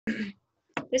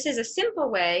This is a simple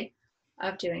way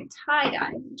of doing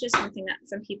tie-dye, which is something that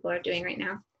some people are doing right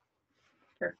now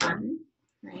for fun,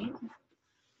 right?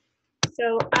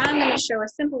 So I'm going to show a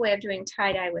simple way of doing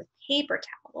tie-dye with paper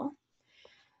towel.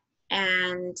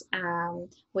 And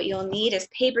what you'll need is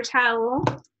paper towel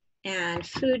and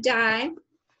food dye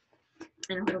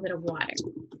and a little bit of water.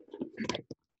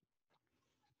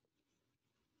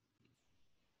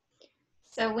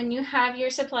 So when you have your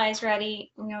supplies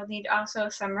ready, you'll need also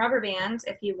some rubber bands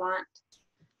if you want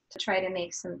to try to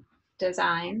make some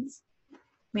designs.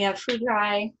 We have food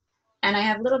dye, and I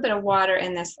have a little bit of water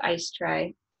in this ice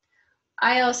tray.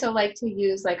 I also like to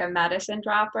use like a medicine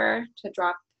dropper to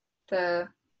drop the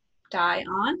dye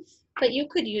on, but you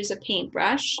could use a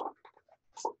paintbrush.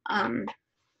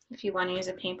 If you want to use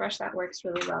a paintbrush, that works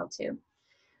really well too.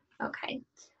 Okay,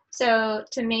 so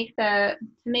to make a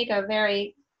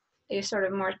very sort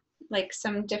of more like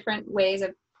some different ways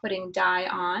of putting dye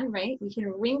on, right? We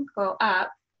can wrinkle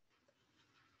up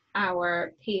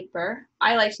our paper.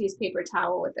 I like to use paper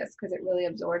towel with this because it really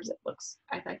absorbs. It looks,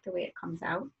 I like the way it comes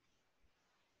out.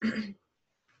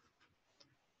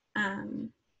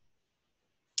 And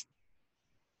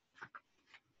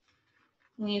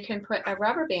you can put a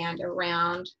rubber band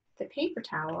around the paper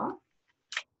towel,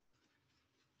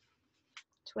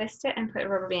 twist it and put a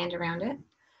rubber band around it.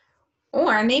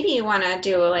 Or maybe you want to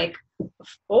do like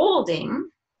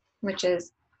folding, which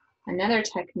is another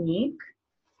technique.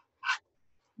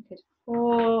 You could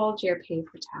fold your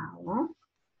paper towel.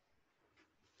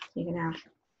 You can have,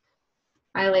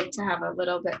 I like to have a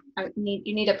little bit,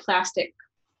 you need a plastic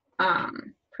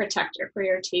protector for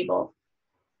your table.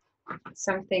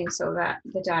 Something so that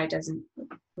the dye doesn't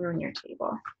ruin your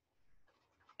table,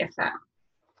 if that.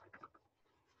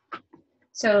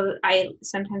 So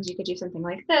sometimes you could do something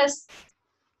like this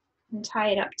and tie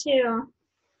it up too.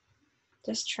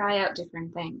 Just try out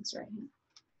different things, right?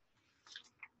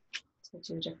 So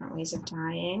do different ways of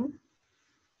dyeing.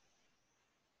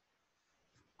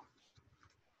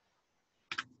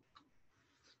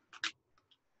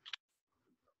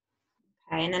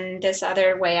 Okay, and then this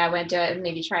other way I would do it,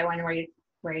 maybe try one where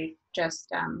you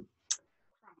just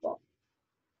crumple.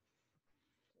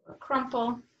 A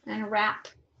crumple and wrap.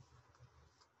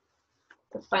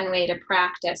 It's a fun way to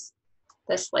practice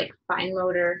this like fine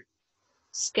motor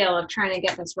skill of trying to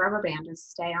get this rubber band to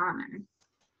stay on there.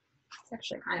 It's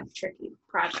actually kind of a tricky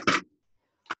project.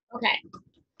 Okay,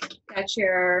 got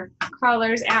your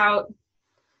colors out.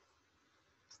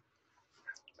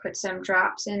 Put some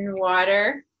drops in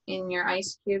water in your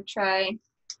ice cube tray.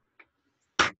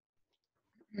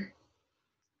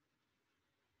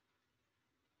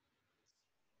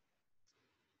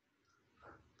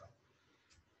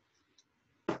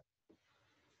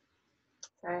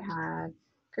 So I had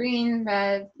green,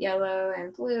 red, yellow,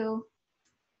 and blue.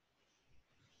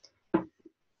 And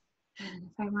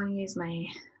if I want to use my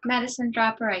medicine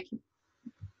dropper, I can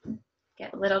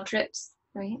get little drips,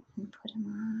 right, and put them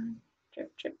on.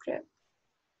 Drip, drip, drip.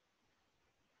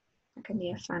 That can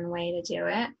be a fun way to do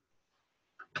it.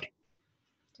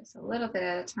 Just a little bit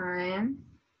at a time.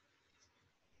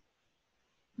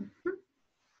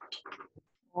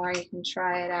 Or you can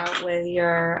try it out with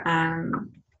your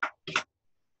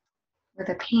with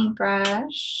a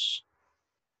paintbrush.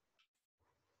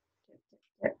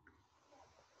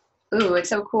 Ooh, it's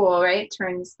so cool, right?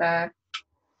 Turns the,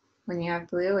 when you have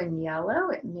blue and yellow,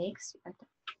 it makes a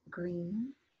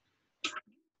green.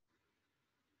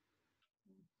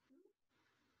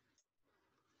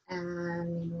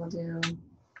 And we'll do,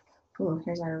 ooh,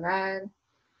 here's our red.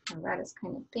 Our red is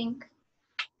kind of pink.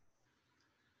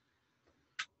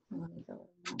 Let me go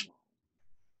with my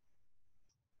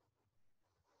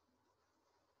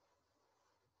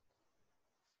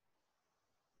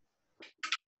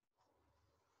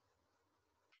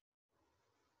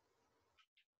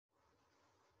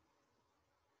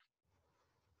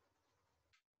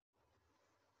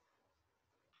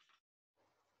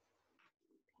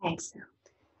okay, so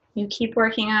you keep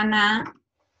working on that.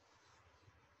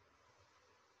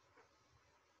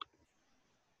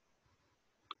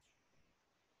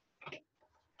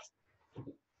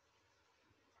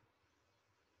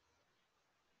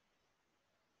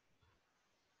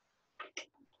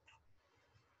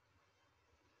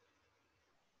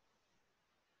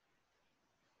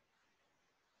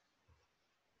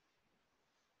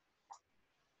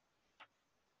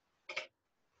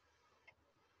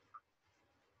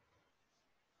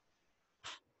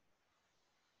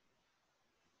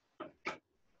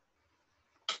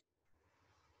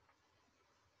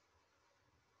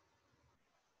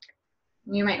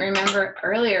 You might remember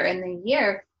earlier in the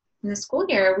year, in the school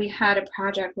year, we had a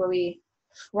project where we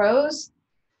froze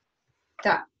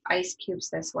the ice cubes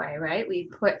this way, right? We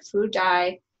put food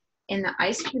dye in the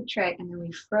ice cube tray and then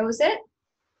we froze it.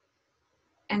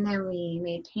 And then we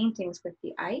made paintings with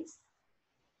the ice.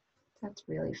 That's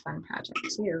a really fun project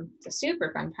too. It's a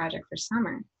super fun project for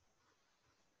summer.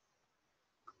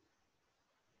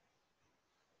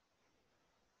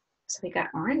 So we got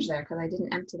orange there because I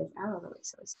didn't empty this out all the way.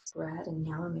 So it's red and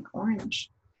yellow make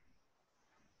orange.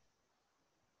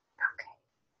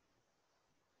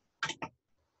 Okay.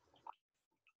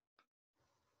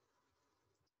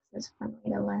 This is a fun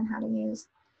way to learn how to use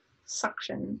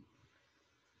suction.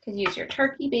 You could use your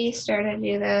turkey baster to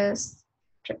do this.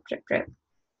 Drip, drip, drip.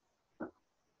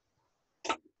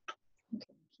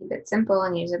 Keep it simple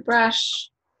and use a brush.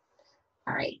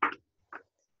 All right.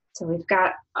 So we've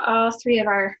got all three of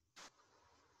our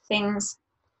things.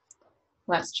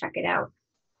 Let's check it out.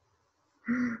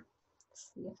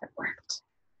 Let's see if it worked.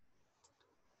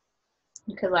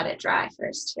 You could let it dry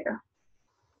first too, if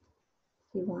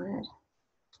you wanted.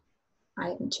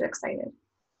 I am too excited.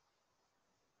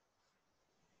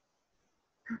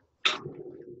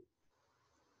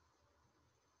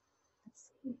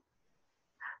 Let's see.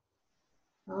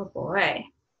 Oh boy.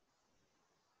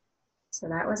 So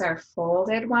that was our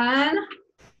folded one.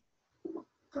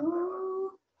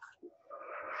 Oh.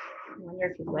 I wonder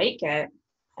if you like it.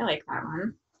 I like that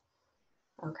one.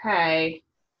 Okay.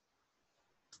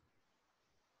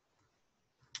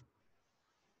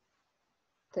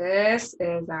 This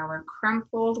is our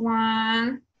crumpled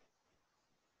one.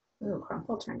 Ooh,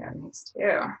 crumpled turned out nice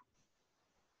too.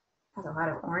 Has a lot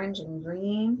of orange and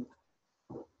green.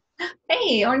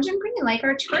 Hey, orange and green, like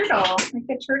our turtle, like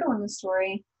the turtle in the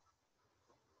story.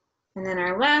 And then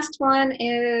our last one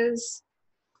is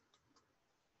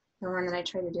the one that I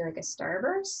tried to do like a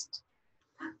starburst.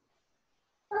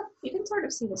 Oh, you can sort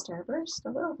of see the starburst a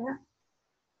little bit.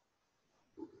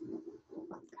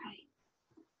 Okay.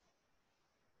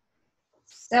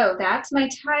 So that's my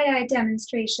tie-dye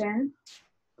demonstration.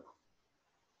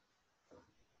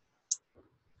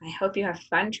 I hope you have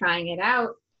fun trying it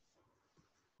out.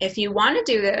 If you want to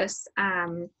do this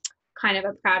kind of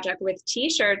a project with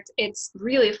t-shirts, it's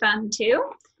really fun too.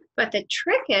 But the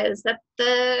trick is that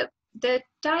the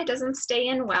dye doesn't stay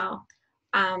in well.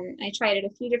 I tried it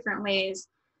a few different ways.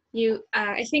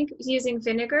 I think using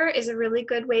vinegar is a really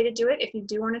good way to do it if you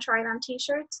do want to try it on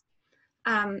t-shirts.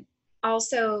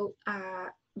 Also,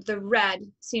 the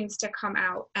red seems to come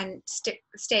out and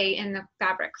stay in the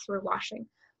fabric through washing,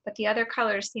 but the other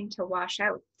colors seem to wash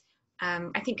out.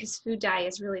 I think because food dye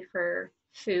is really for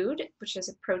food, which is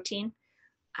a protein.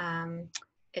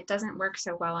 It doesn't work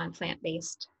so well on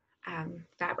plant-based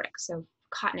fabric, so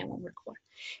cotton it won't work for.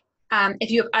 If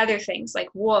you have other things like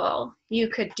wool, you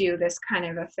could do this kind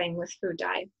of a thing with food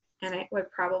dye, and it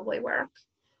would probably work.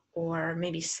 Or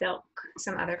maybe silk,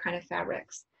 some other kind of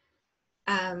fabrics.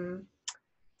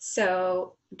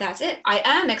 So that's it. I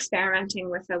am experimenting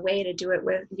with a way to do it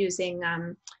with using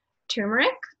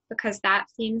turmeric, because that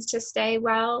seems to stay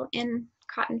well in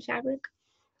cotton fabric.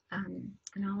 And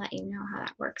I'll let you know how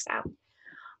that works out.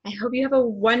 I hope you have a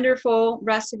wonderful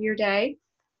rest of your day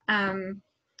and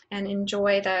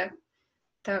enjoy the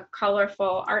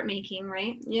colorful art making,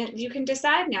 right? You can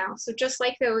decide now. So just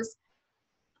like those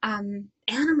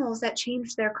animals that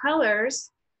change their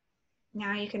colors,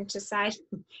 now you can decide,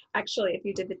 actually, if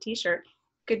you did the t-shirt,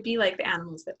 it could be like the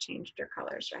animals that changed their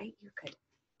colors, right? You could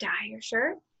dye your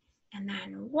shirt and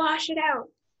then wash it out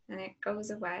and it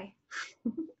goes away.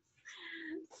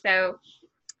 So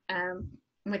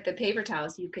with the paper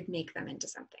towels, you could make them into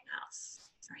something else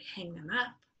or hang them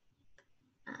up.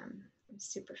 It's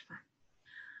super fun.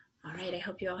 All right, I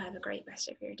hope you all have a great rest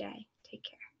of your day. Take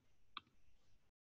care.